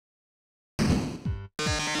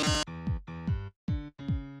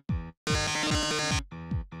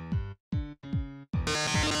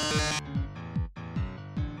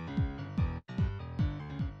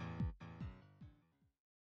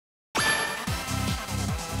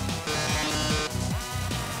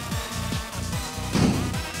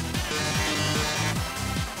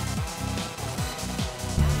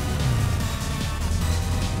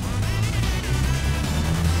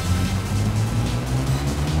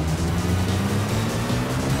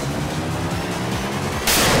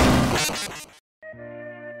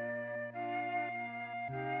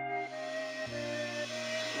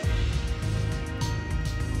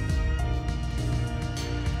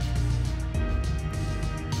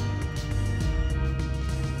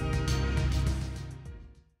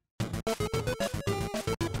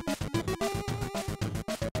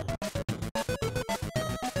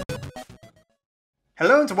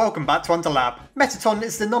Hello and welcome back to Underlab. Mettaton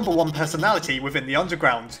is the #1 personality within the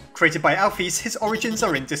underground. Created by Alphys, his origins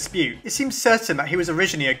are in dispute. It seems certain that he was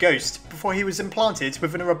originally a ghost before he was implanted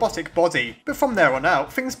within a robotic body, but from there on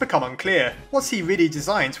out things become unclear. Was he really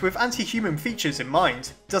designed with anti-human features in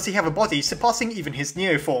mind? Does he have a body surpassing even his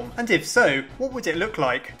Neo form? And if so, what would it look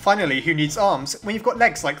like? Finally, who needs arms when you've got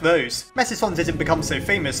legs like those? Mettaton didn't become so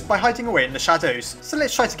famous by hiding away in the shadows, so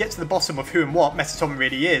let's try to get to the bottom of who and what Mettaton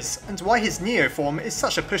really is, and why his Neo form is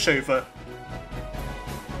such a pushover.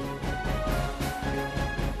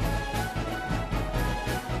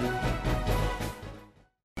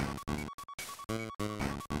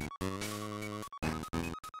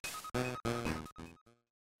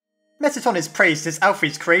 Mettaton is praised as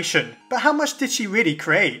Alphys' creation, but how much did she really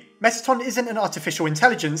create? Mettaton isn't an artificial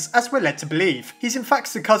intelligence as we're led to believe. He's in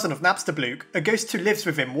fact the cousin of Napsterblook, a ghost who lives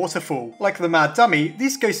within Waterfall. Like the Mad Dummy,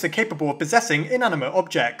 these ghosts are capable of possessing inanimate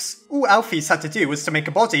objects. All Alphys had to do was to make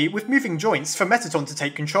a body with moving joints for Mettaton to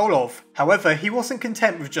take control of. However, he wasn't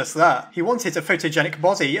content with just that. He wanted a photogenic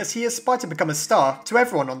body as he aspired to become a star to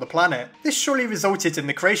everyone on the planet. This surely resulted in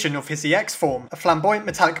the creation of his EX form, a flamboyant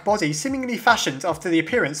metallic body seemingly fashioned after the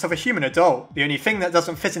appearance of a human adult. The only thing that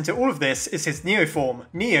doesn't fit into all of this is his Neo form.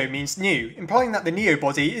 Neo means new, implying that the Neo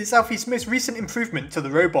body is Alphys' most recent improvement to the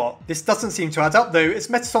robot. This doesn't seem to add up though, as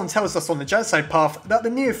Mettaton tells us on the genocide path that the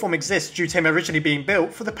Neo form exists due to him originally being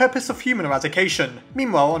built for the purpose of human eradication.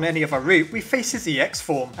 Meanwhile, on any other route, we face his EX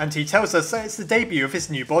form, and he tells us that it's the debut of his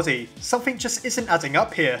new body. Something just isn't adding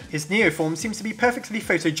up here. His Neo form seems to be perfectly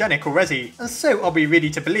photogenic already, and so are we really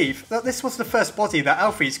to believe that this was the first body that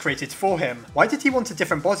Alphys created for him? Why did he want a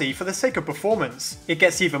different body for the sake of performance? It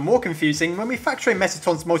gets even more confusing when we factor in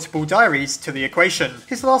Mettaton's multiple diaries to the equation.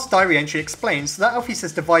 His last diary entry explains that Alphys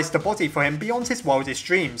has devised a body for him beyond his wildest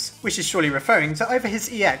dreams, which is surely referring to either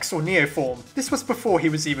his EX or Neo form. This was before he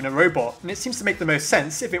was even a robot, and it seems to make the most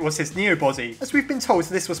sense if it was his Neo body, as we've been told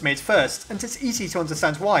this was made first, and it's easy to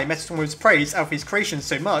understand why Mettaton would praise Alphys' creation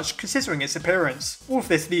so much considering its appearance. All of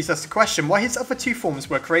this leads us to question why his other two forms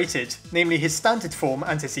were created, namely his standard form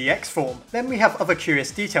and his EX form. Then we have other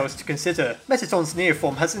curious details to consider. Mettaton's Neo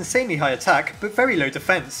form has insanely high attack but very low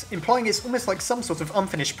defense, implying it's almost like some sort of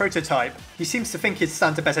unfinished prototype. He seems to think he'd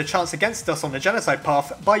stand a better chance against us on the genocide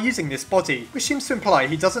path by using this body, which seems to imply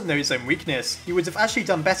he doesn't know his own weakness. He would have actually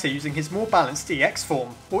done better using his more balanced EX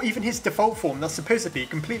form, or even his default form that's supposedly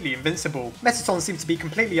completely invincible. Mettaton seems to be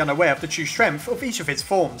completely unaware of the true strength of each of his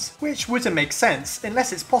forms, which wouldn't make sense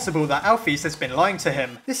unless it's possible that Alphys has been lying to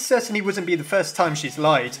him. This certainly wouldn't be the first time she's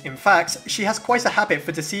lied. In fact, she has quite a habit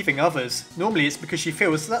for deceiving others. Normally it's because she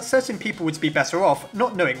feels that certain people would be better off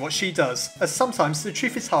not knowing what she does, as sometimes the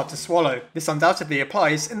truth is hard to swallow. This undoubtedly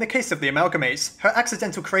applies in the case of the amalgamates, her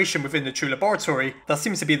accidental creation within the true laboratory that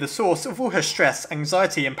seems to be the source of all her stress,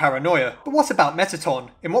 anxiety and paranoia. But what about Mettaton?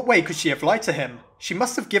 In what way could she have lied to him? She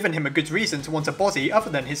must have given him a good reason to want a body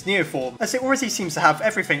other than his Neo form, as it already seems to have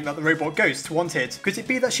everything that the robot ghost wanted. Could it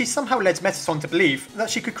be that she somehow led Mettaton to believe that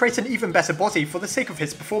she could create an even better body for the sake of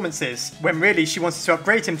his performances, when really she wanted to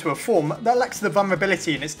upgrade him to a form that lacks the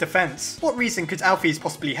vulnerability in its defense? What reason could Alphys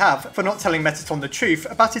possibly have for not telling Mettaton the truth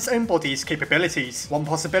about his own body's capabilities? One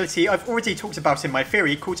possibility I've already talked about in my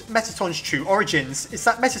theory called Mettaton's true origins is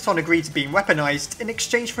that Mettaton agreed to being weaponized in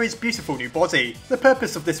exchange for his beautiful new body. The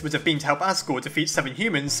purpose of this would have been to help Asgore defeat 7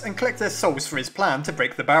 humans and collect their souls for his plan to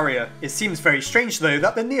break the barrier. It seems very strange though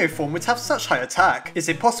that the Neo form would have such high attack. Is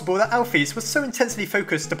it possible that Alphys was so intensely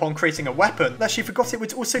focused upon creating a weapon that she forgot it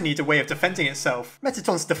would also need a way of defending itself?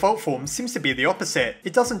 Mettaton's default form seems to be the opposite.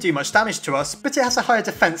 It doesn't do much damage to us, but it has a higher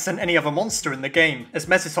defense than any other monster in the game, as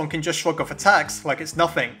Mettaton can just shrug off attacks like it's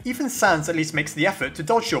nothing. Even Sans at least makes the effort to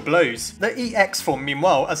dodge your blows. The EX form,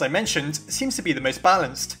 meanwhile, as I mentioned, seems to be the most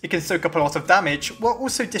balanced. It can soak up a lot of damage while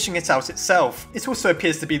also dishing it out itself. It also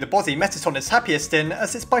appears to be the body Mettaton is happiest in,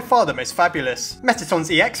 as it's by far the most fabulous. Mettaton's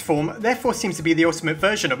EX form therefore seems to be the ultimate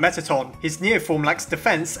version of Mettaton. His Neo form lacks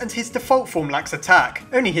defense and his default form lacks attack.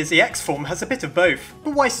 Only his EX form has a bit of both.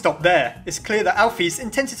 But why stop there? It's clear that Alphys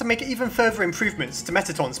intended to make even further improvements to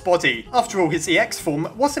Mettaton's body. After all, his EX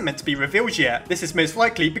form wasn't meant to be revealed yet. This is most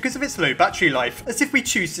likely because of its low battery life, as if we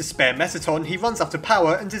choose to spare Mettaton, he runs out of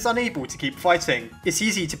power and is unable to keep fighting. It's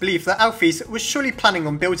easy to believe that Alphys was surely planning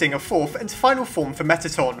on building a fourth and final form for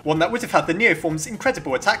Mettaton, one that would have had the Neoform's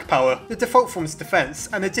incredible attack power, the default form's defense,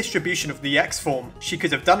 and the distribution of the EX form. She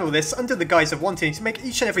could have done all this under the guise of wanting to make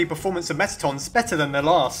each and every performance of Mettaton's better than the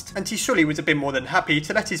last, and he surely would have been more than happy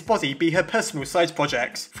to let his body be her personal side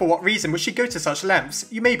project. For what reason would she go to such lengths,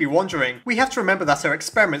 you may be wondering. We have to remember that her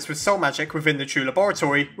experiments with soul magic within the True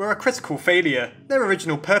Laboratory were a critical failure. Their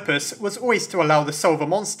original purpose was always to allow the soul of a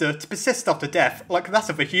monster to persist after death like that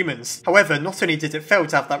of the humans. However, not only did it fail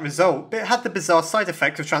to have that result, but it had the bizarre side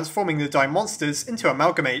effect of transforming the dying monsters into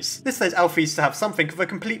amalgamates. This led Alphys to have something of a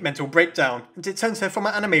complete mental breakdown, and it turned her from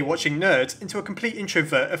an anime-watching nerd into a complete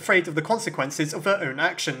introvert afraid of the consequences of her own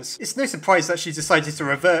actions. It's no surprise that she decided to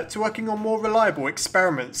revert to working on more reliable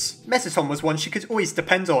experiments. Mettaton was one she could always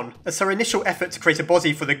depend on, as her initial effort to create a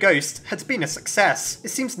body for the ghost had been a success. It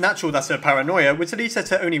seems natural that her paranoia would lead her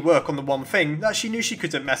to only work on the one thing that she knew she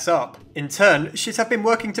couldn't mess up. In turn, she'd have been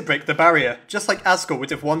working to break the barrier, just like Asgore would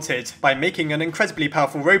have wanted. By making an incredibly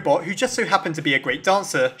powerful robot who just so happened to be a great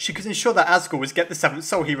dancer, she could ensure that Asgore would get the 7th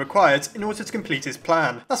soul he required in order to complete his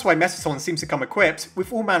plan. That's why Mettaton seems to come equipped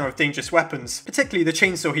with all manner of dangerous weapons, particularly the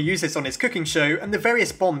chainsaw he uses on his cooking show and the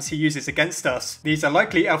various bombs he uses against us. These are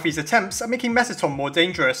likely Alphys' attempts at making Mettaton more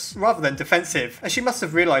dangerous, rather than defensive, as she must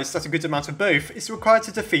have realised that a good amount of both is required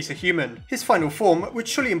to defeat a human. His final form would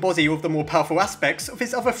surely embody all of the more powerful aspects of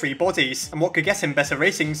his other 3 bodies, and what could get him better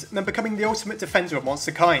ratings than becoming the ultimate defender of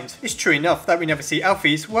monster kind. It's true enough that we never see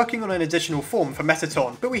Alphys working on an additional form for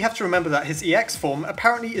Mettaton, but we have to remember that his EX form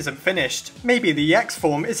apparently isn't finished. Maybe the EX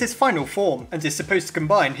form is his final form, and is supposed to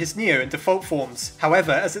combine his Neo and default forms.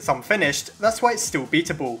 However, as it's unfinished, that's why it's still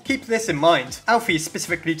beatable. Keep this in mind. Alphys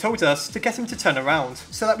specifically told us to get him to turn around,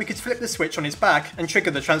 so that we could flip the switch on his back and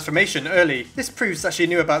trigger the transformation early. This proves that she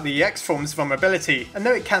knew about the EX form's vulnerability, and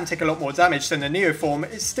though it can take a lot more damage than the Neo form,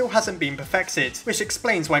 it still hasn't been perfected, which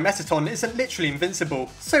explains why Mettaton isn't literally invincible.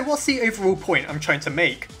 So what's the overall point I'm trying to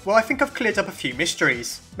make? Well, I think I've cleared up a few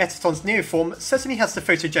mysteries. Mettaton's Neo form certainly has the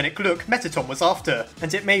photogenic look Mettaton was after,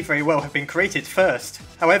 and it may very well have been created first.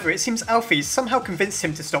 However, it seems Alphys somehow convinced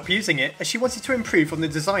him to stop using it as she wanted to improve on the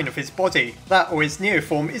design of his body. That or his Neo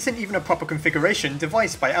form isn't even a proper configuration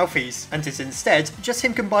devised by Alphys, and is instead just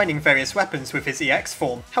him combining various weapons with his EX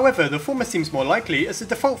form. However, the former seems more likely as the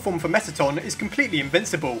default form for Mettaton is completely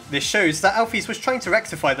invincible. This shows that Alphys was trying to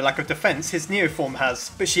rectify the lack of defense his Neo form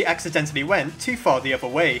has, but she accidentally went too far the other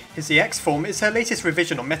way. His EX form is her latest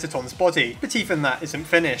revision on Mettaton's body, but even that isn't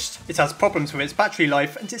finished. It has problems with its battery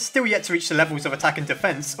life, and it's still yet to reach the levels of attack and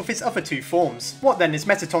defense of his other 2 forms. What then is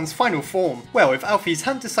Mettaton's final form? Well, if Alphys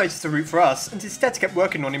hadn't decided to root for us and instead kept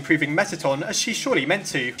working on improving Mettaton as she surely meant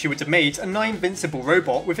to, she would have made a nigh-invincible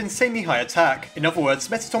robot with insanely high attack. In other words,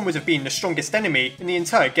 Mettaton would have been the strongest enemy in the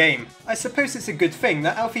entire game. I suppose it's a good thing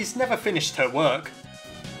that Alphys never finished her work.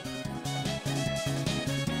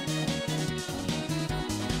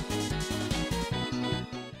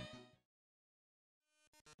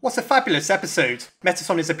 What a fabulous episode!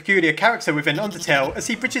 Mettaton is a peculiar character within Undertale as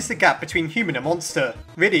he bridges the gap between human and monster.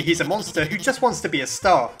 Really, he's a monster who just wants to be a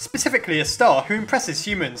star, specifically a star who impresses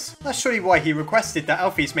humans. That's surely why he requested that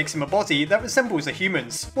Alphys makes him a body that resembles a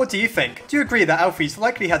human's. What do you think? Do you agree that Alphys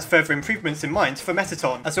likely had further improvements in mind for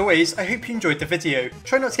Mettaton? As always, I hope you enjoyed the video.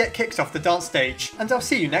 Try not to get kicked off the dance stage, and I'll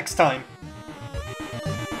see you next time.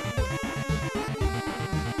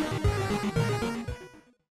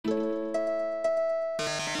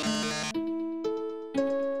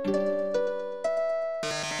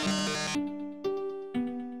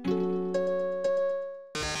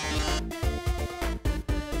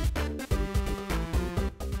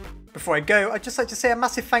 Before I go, I'd just like to say a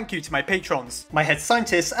massive thank you to my patrons. My head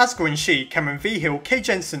scientists, Asgore and She, Cameron Vigil, K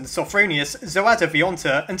Jensen, Sophronius, Zoada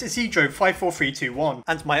Vionta, and Isidro54321.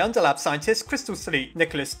 And my Underlab scientists, Crystal Sleet,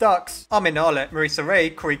 Nicholas Dux, Armin Arlett, Marisa Ray,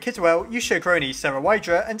 Corey Kidwell, Yusho Crony, Sarah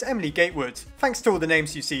Wydra, and Emily Gatewood. Thanks to all the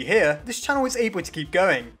names you see here, this channel is able to keep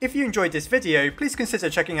going. If you enjoyed this video, please consider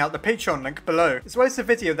checking out the Patreon link below, as well as the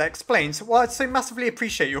video that explains why I'd so massively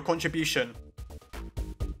appreciate your contribution.